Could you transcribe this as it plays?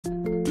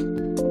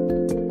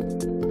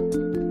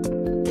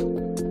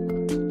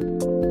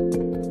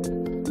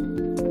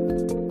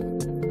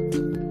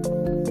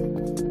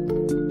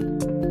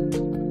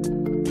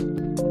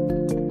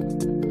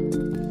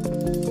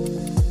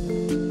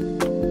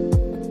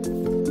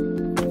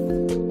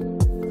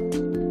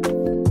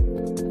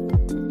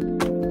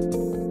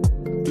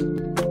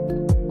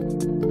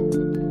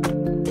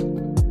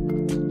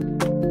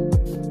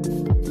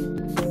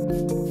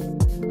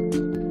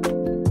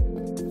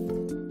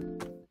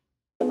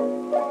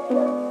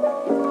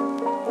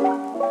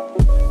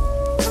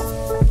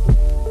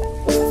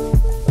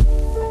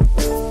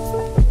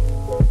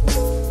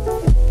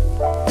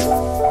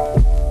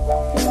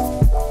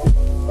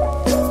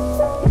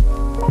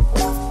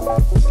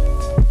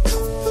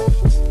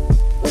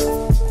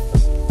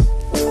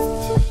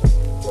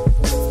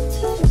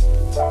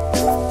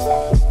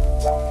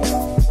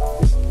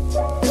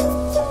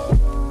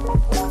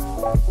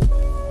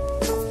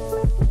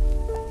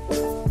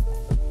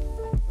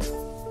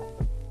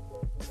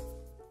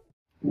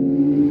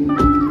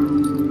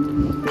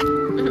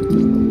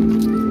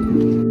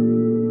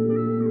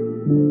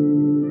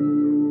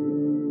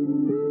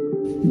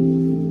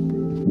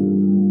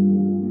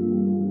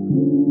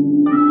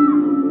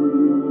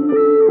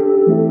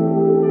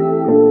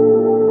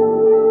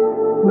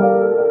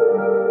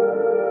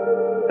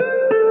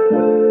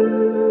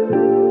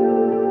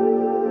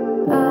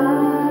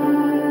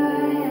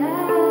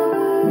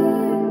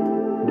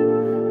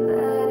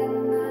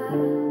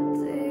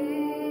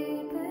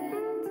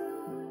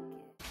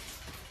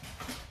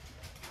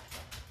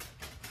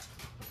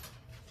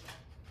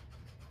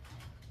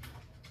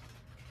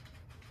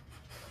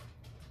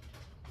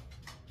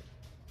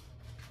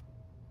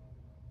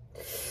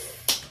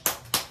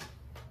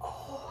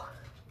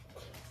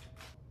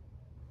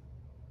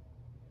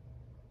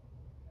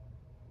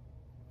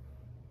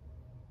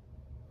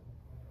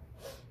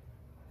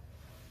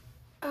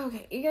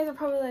Okay, you guys are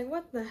probably like,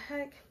 what the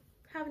heck?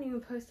 Haven't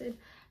even posted.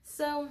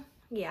 So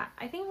yeah,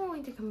 I think we're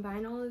going to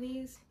combine all of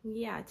these.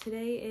 Yeah,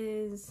 today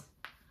is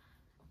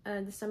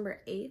December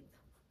 8th,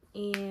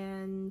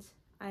 and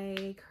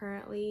I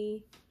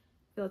currently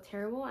feel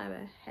terrible. I have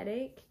a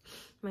headache.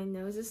 My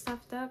nose is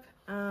stuffed up.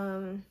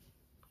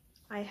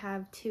 I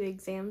have 2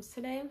 exams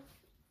today.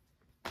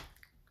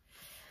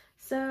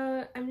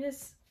 So I'm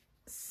just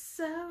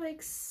so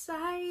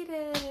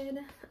excited.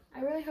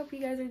 I really hope you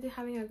guys are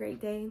having a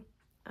great day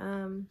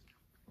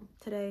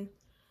today.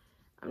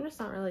 I'm just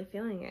not really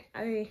feeling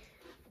it.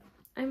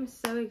 I'm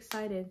so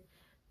excited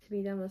to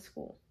be done with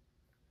school.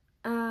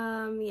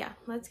 Yeah,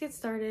 let's get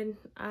started.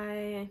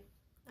 I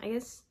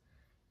guess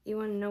you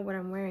want to know what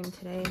I'm wearing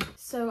today.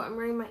 So I'm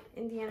wearing my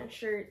Indiana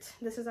shirt.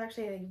 This is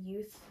actually a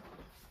youth.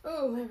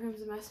 Oh, my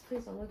room's a mess.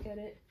 Please don't look at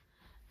it.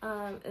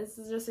 This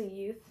is just a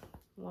youth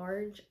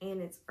large,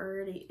 and it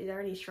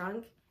already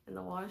shrunk in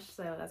the wash,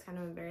 so that's kind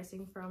of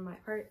embarrassing from my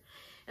part.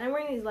 And I'm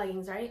wearing these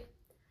leggings, right?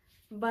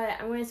 But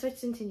I'm going to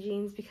switch into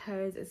jeans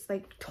because it's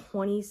like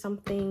 20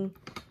 something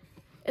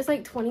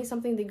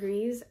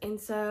degrees, and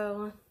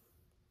so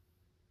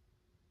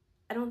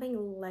I don't think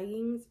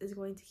leggings is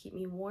going to keep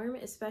me warm,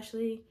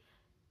 especially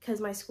because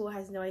my school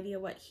has no idea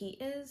what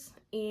heat is,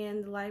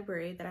 and the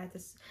library that I have to,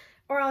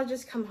 or I'll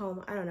just come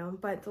home, I don't know,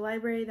 but the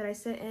library that I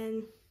sit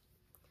in,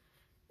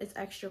 it's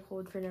extra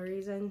cold for no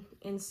reason.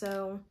 And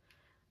so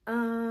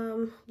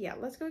yeah,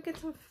 let's go get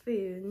some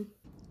food.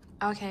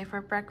 Okay,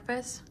 for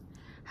breakfast,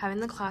 having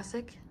the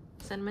classic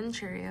cinnamon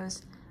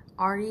Cheerios.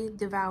 Already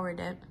devoured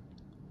it.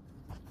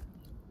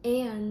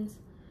 And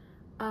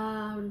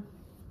I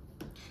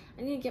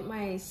need to get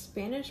my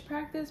Spanish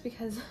practice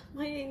because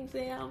my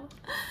exam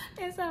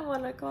is at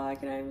 1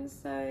 o'clock and I'm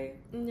so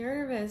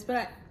nervous.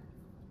 But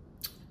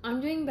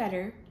I'm doing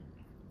better.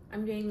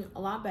 I'm doing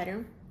a lot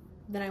better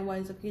than I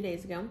was a few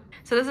days ago.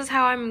 So this is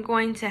how I'm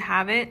going to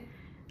have it.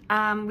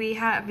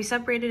 We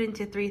separated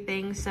into 3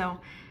 things. So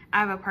I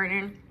have a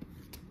partner,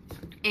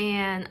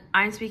 and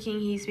I'm speaking,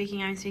 he's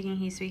speaking, I'm speaking,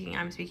 he's speaking,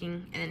 I'm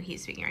speaking, and then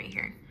he's speaking right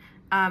here.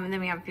 And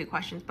then we have a few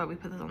questions, but we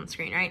put this on the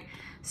screen, right?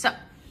 So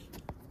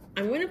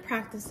I'm going to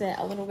practice it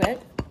a little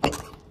bit,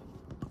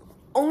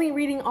 only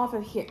reading off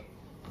of here,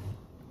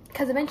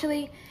 because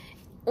eventually,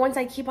 once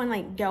I keep on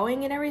like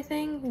going and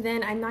everything,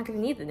 then I'm not going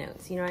to need the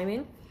notes, you know what I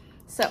mean?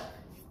 So,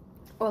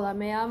 hola,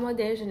 me llamo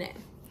Daizshanae.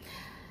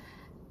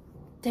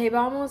 Te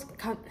vamos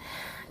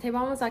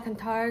a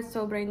contar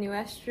sobre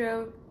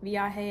nuestro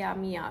viaje a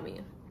Miami.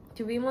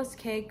 Tuvimos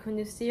que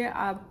conducir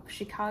a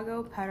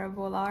Chicago para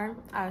volar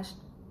a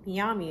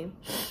Miami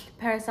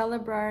para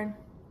celebrar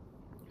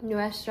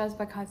nuestras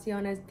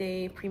vacaciones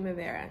de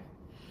primavera.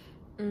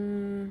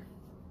 En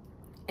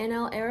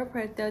el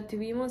aeropuerto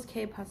tuvimos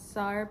que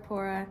pasar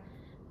por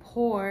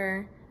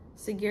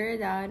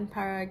seguridad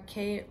para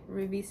que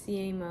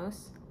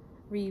revisemos.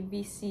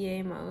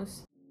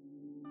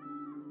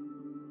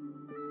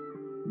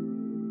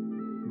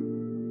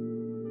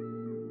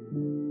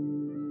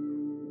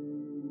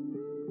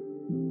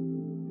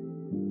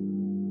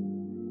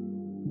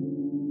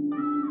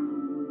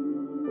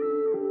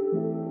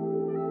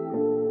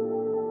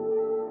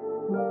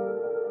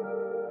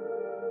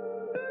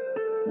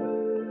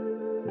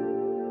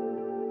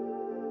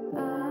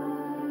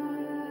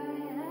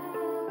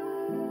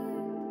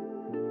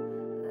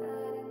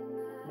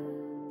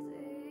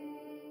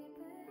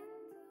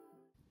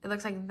 It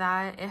looks like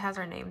that. It has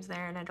our names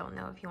there, and I don't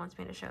know if he wants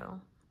me to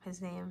show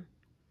his name.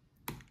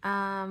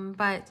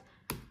 But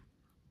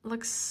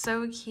looks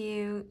so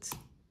cute.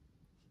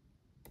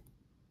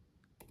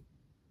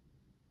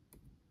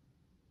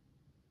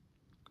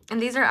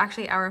 And these are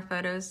actually our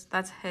photos.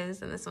 That's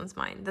his, and this one's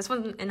mine. This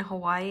one's in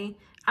Hawaii.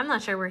 I'm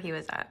not sure where he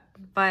was at,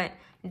 but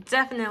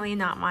definitely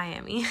not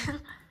Miami.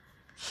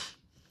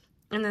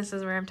 And this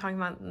is where I'm talking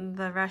about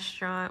the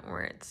restaurant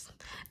where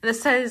this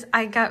says,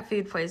 I got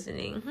food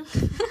poisoning.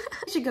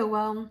 It should go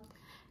well.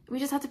 We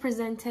just have to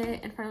present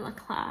it in front of the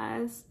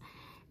class.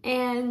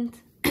 And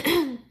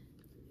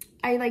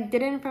I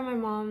did it in front of my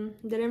mom,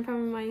 did it in front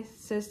of my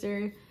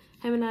sister.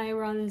 Him and I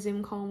were on the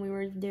Zoom call and we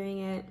were doing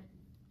it.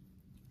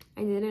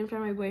 I did it in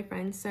front of my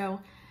boyfriend. So,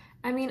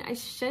 I mean, I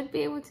should be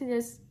able to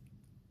just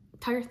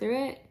tire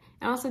through it.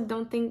 I also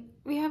don't think,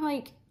 we have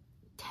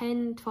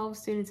 10, 12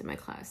 students in my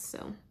class,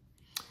 so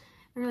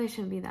it really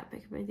shouldn't be that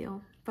big of a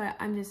deal, but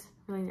I'm just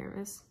really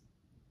nervous.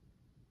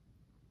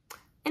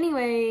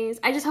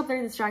 Anyways, I just hope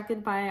they're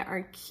distracted by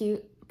our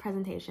cute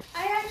presentation.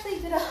 I actually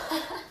did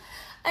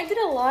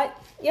a lot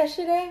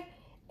yesterday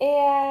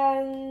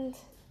and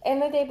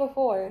the day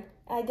before.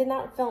 I did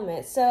not film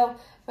it. So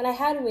when I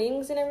had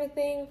wings and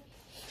everything,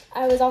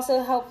 I was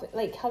also helping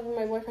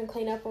my boyfriend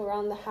clean up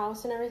around the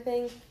house and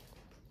everything,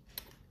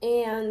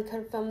 and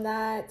could film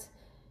that.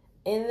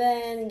 And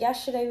then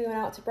yesterday we went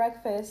out to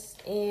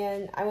breakfast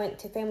and I went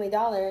to Family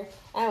Dollar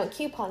and I went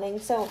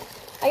couponing. So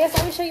I guess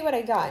let me show you what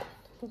I got.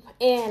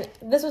 And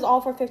this was all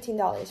for $15,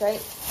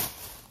 right?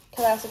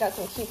 Because I also got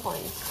some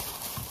coupons.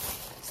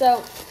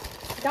 So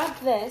I got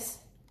this.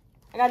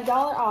 I got $1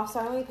 off, so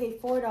I only paid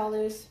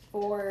 $4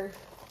 for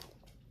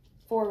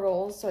 4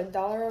 rolls, so $1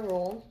 a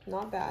roll.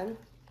 Not bad,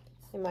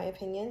 in my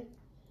opinion.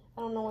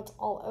 I don't know what's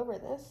all over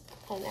this.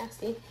 Kind of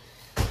nasty.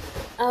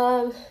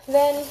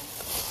 Then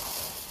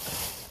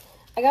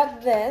I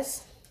got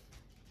this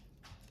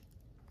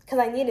because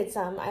I needed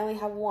some. I only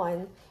have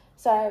one,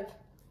 so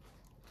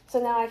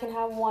now I can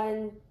have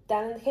one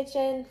down in the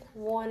kitchen,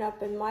 one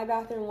up in my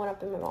bathroom, one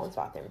up in my mom's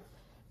bathroom.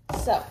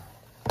 So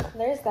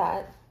there's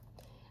that.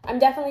 I'm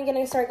definitely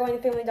gonna start going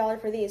to Family Dollar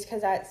for these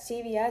because at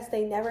CVS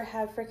they never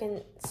have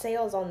freaking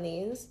sales on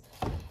these.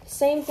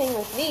 Same thing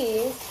with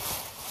these.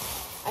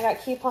 I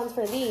got coupons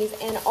for these,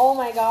 and oh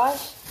my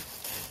gosh,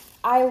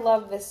 I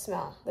love this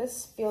smell.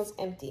 This feels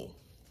empty.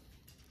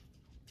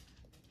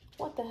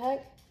 What the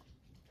heck?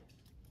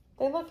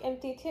 They look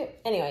empty too.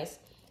 Anyways,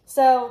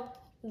 so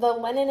the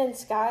Linen and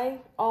Sky,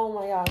 oh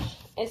my gosh,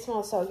 it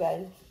smells so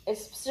good. It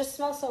just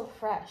smells so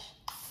fresh.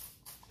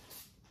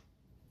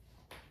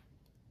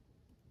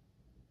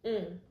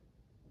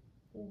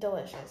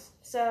 Delicious.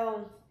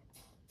 So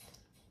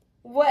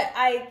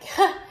I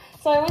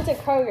went to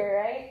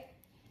Kroger, right?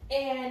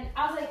 And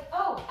I was like,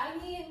 oh, I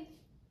need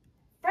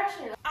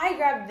freshener. I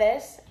grabbed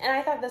this, and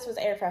I thought this was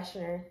air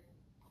freshener.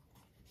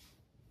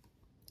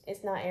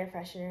 It's not air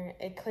freshener.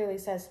 It clearly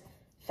says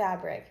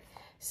fabric.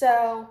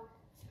 So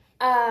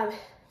then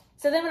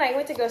when I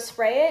went to go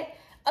spray it,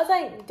 I was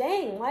like,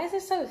 dang, why is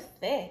it so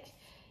thick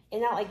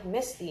and not like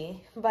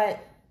misty? But,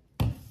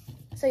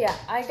 so yeah,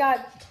 I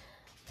got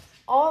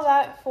all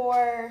that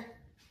for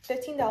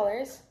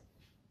 $15,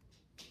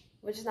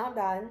 which is not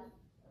bad.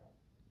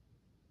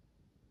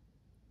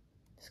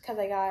 Just because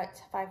I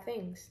got 5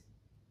 things.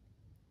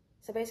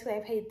 So basically I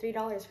paid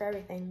 $3 for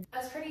everything. I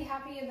was pretty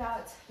happy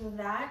about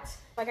that.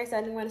 Like I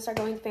said, I'm going to start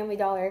going to Family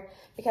Dollar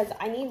because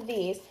I need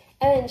these.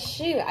 And then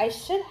shoot, I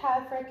should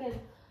have freaking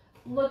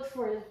looked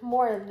for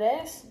more of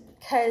this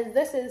because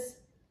this is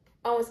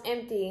almost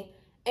empty.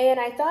 And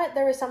I thought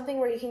there was something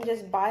where you can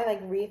just buy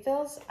like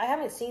refills. I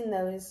haven't seen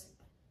those.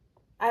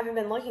 I haven't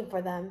been looking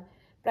for them,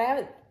 but I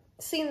haven't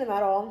seen them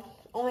at all.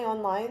 Only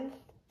online.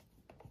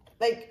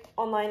 Like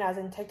online as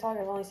in TikTok.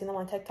 I've only seen them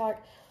on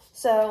TikTok.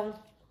 So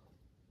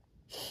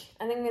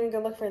I think I'm gonna go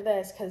look for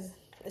this because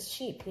it's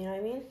cheap, you know what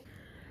I mean?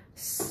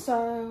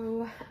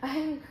 So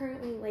I'm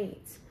currently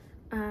late.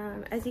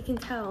 As you can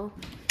tell,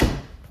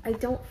 I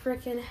don't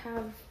freaking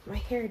have my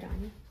hair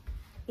done,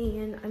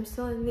 and I'm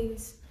still in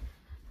these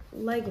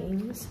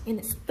leggings, and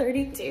it's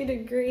 32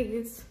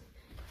 degrees,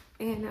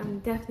 and I'm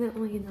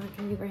definitely not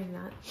gonna be wearing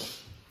that.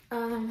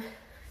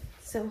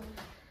 So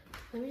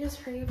let me just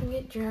hurry up and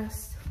get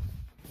dressed.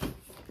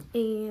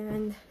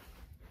 And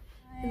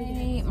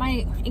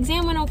my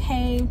exam went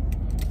okay,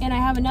 and I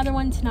have another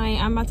one tonight.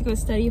 I'm about to go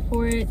study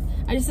for it.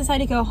 I just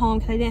decided to go home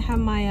because I didn't have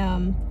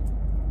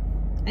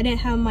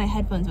my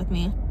headphones with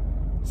me.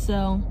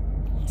 So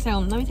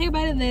let me take a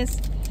bite of this,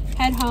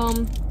 head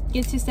home,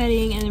 get to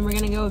studying, and then we're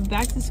gonna go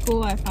back to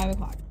school at 5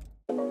 o'clock.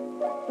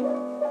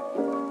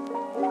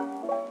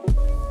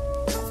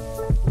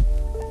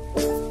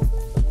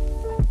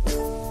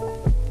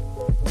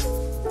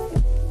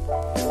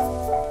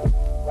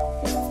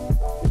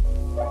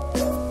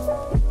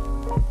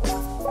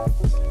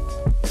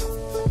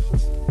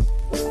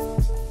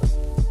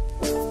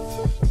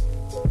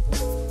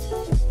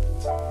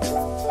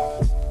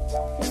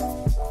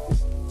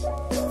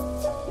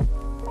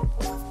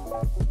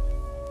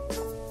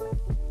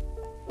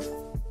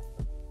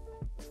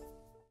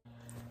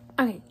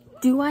 Okay,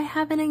 do I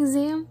have an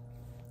exam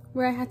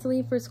where I have to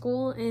leave for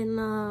school in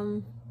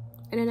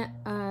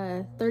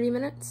 30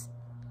 minutes?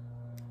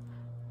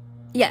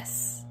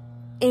 Yes.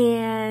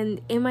 And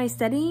am I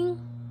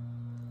studying?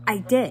 I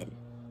did.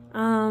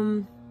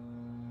 Could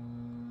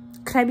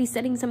I be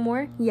studying some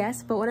more?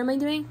 Yes, but what am I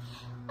doing?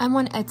 I'm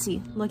on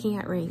Etsy looking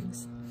at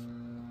rings.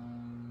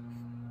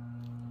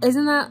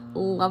 Isn't that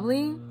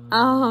lovely?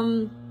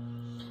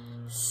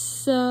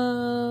 So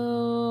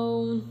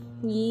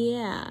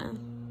yeah.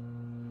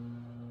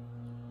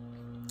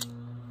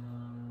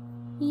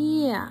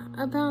 Yeah,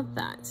 about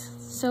that.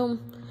 So,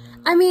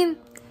 I mean,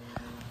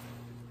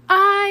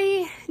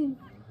 I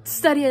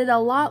studied a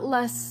lot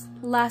less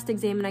last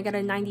exam and I got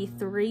a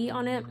 93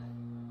 on it.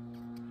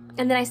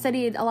 And then I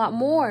studied a lot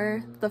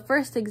more the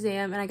first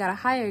exam and I got a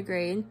higher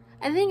grade.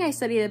 I think I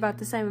studied about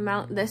the same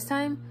amount this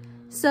time.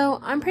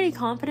 So, I'm pretty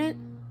confident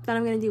that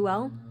I'm going to do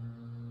well.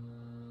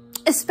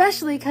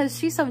 Especially because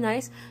she's so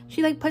nice.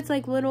 She like puts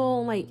like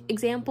little like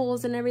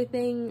examples and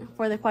everything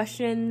for the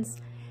questions.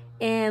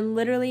 And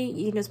literally,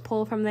 you can just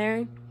pull from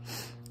there.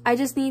 I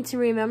just need to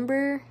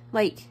remember,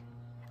 like,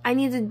 I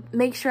need to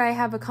make sure I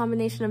have a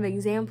combination of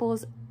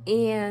examples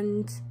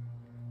and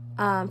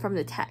from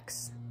the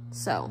text.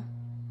 So,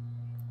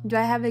 do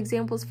I have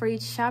examples for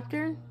each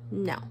chapter?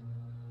 No.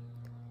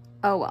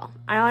 Oh well.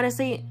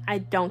 I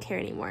don't care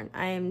anymore.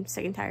 I am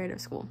sick and tired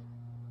of school.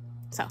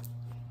 So.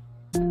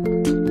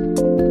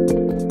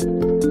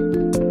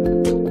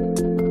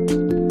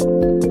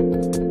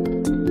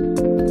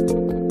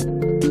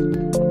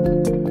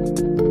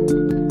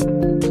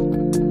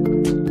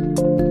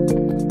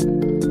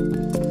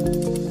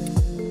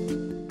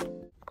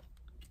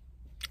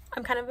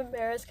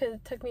 because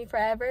it took me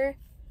forever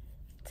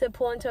to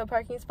pull into a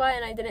parking spot,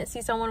 and I didn't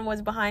see someone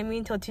was behind me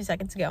until 2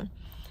 seconds ago.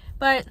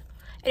 But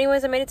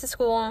anyways, I made it to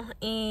school,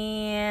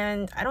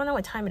 and I don't know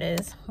what time it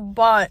is,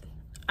 but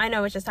I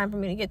know it's just time for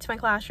me to get to my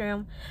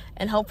classroom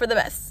and hope for the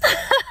best.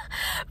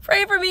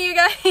 Pray for me, you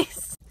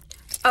guys.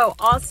 Oh,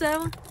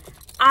 also,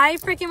 I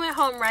freaking went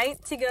home,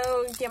 right, to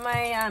go get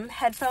my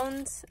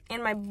headphones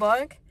and my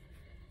book,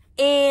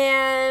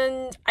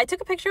 and I took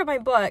a picture of my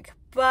book,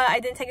 but I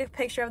didn't take a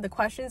picture of the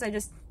questions. I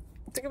just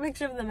took a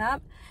picture of the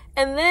map,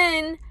 and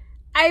then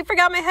I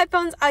forgot my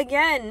headphones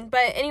again.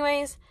 But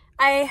anyways,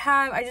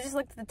 I just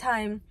looked at the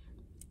time.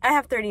 I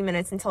have 30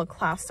 minutes until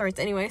class starts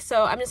anyway,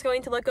 so I'm just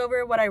going to look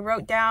over what I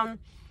wrote down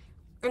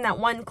in that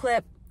one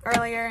clip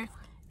earlier,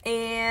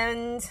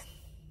 and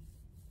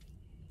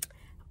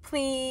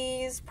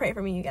please pray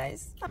for me, you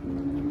guys.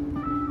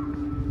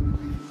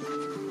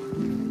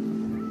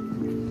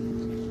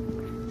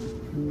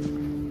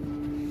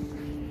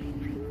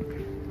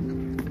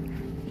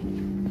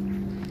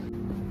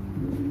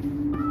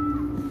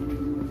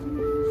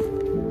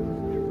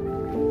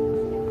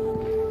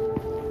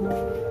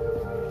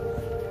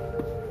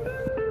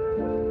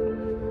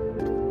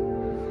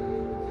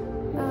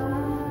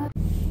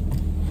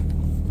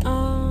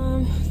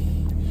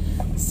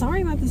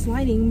 Sorry about this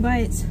lighting,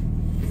 but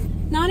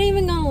not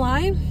even gonna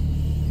lie,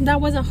 that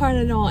wasn't hard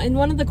at all. And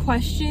one of the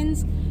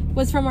questions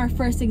was from our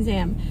first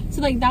exam, so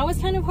like that was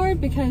kind of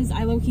hard because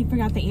I low-key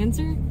forgot the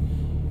answer,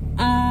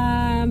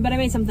 but I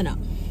made something up.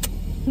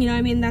 You know what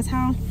I mean? That's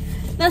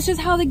just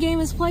how the game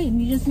is played.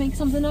 You just make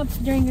something up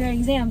during your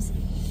exams.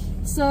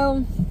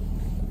 So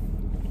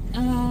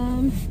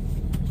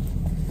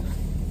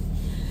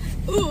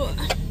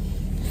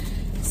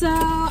so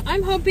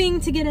I'm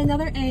hoping to get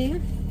another A,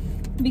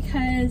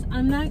 because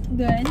I'm not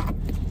good,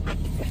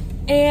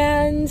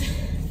 and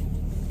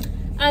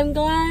I'm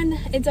glad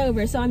it's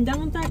over. So I'm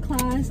done with that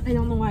class. I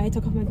don't know why I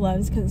took off my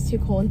gloves because it's too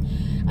cold.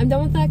 I'm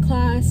done with that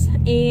class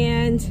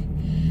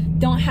and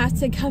don't have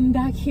to come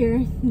back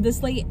here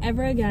this late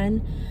ever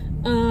again.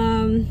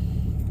 And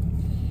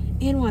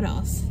what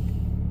else?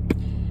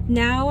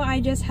 Now I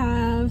just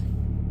have,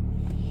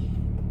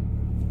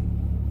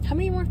 how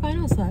many more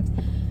finals left?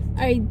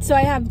 All right, so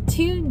I have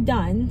 2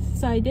 done.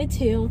 So I did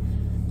 2.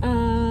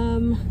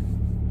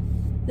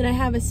 Then I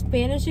have a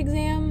Spanish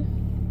exam.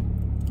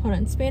 Hold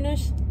on,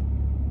 Spanish,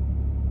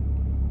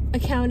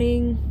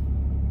 accounting,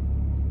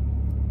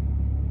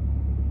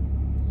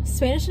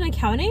 Spanish and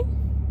accounting?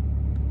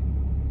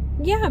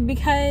 Yeah,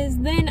 because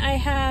then I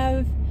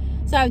have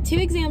 2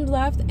 exams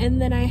left, and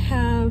then I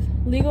have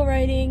legal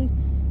writing,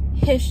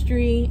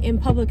 history,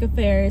 and public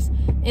affairs,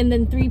 and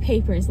then 3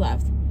 papers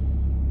left.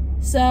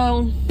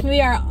 So we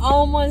are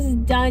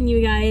almost done,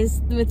 you guys,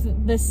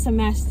 with this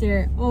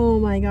semester. Oh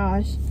my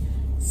gosh,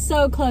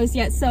 so close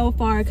yet so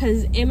far.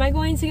 Because am I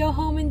going to go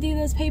home and do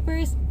those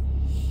papers?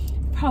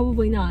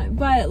 Probably not,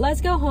 but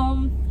let's go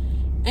home,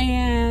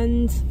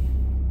 and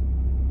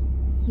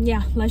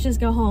yeah, let's just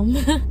go home.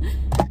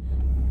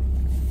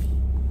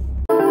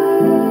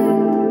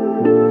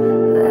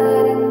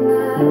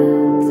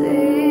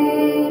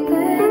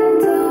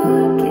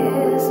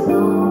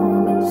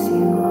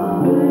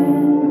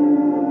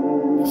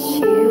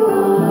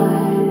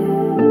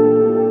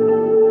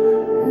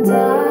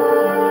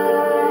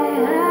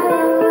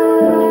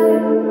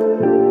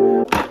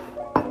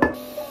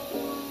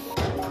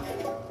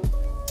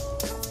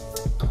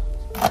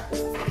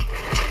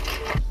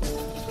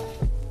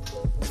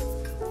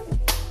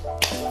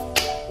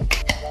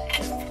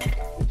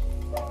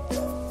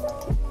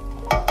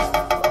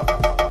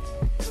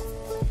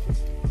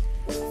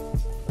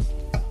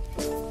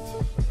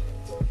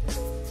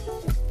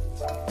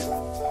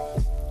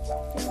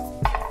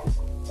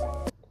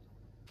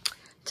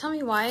 Tell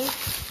me why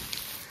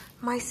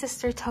my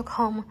sister took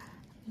home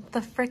the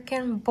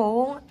freaking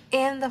bowl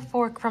and the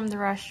fork from the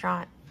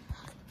restaurant.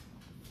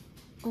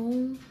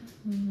 Oh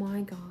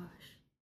my gosh.